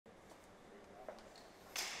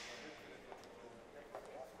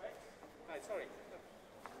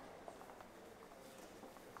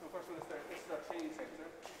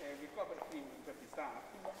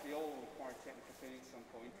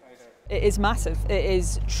It is massive. It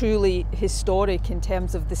is truly historic in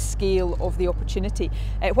terms of the scale of the opportunity.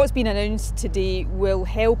 What's been announced today will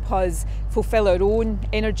help us fulfil our own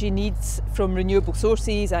energy needs from renewable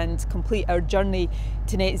sources and complete our journey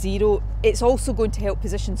to net zero. It's also going to help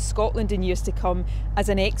position Scotland in years to come as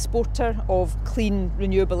an exporter of clean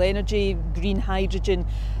renewable energy, green hydrogen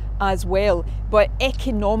as well. But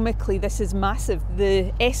economically this is massive.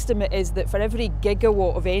 The estimate is that for every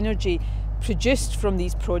gigawatt of energy produced from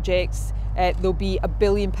these projects, there'll be £1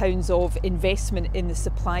 billion of investment in the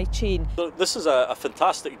supply chain. So this is a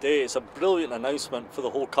fantastic day. It's a brilliant announcement for the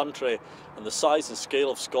whole country, and the size and scale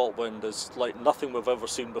of ScotWind is like nothing we've ever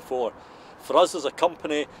seen before. For us as a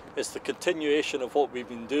company, it's the continuation of what we've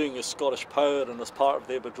been doing as Scottish Power and as part of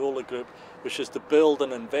the Iberdrola Group, which is to build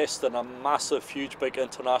and invest in a massive, huge, big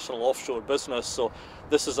international offshore business. So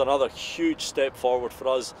this is another huge step forward for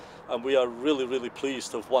us, and we are really, really pleased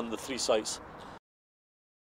to have won the 3 sites.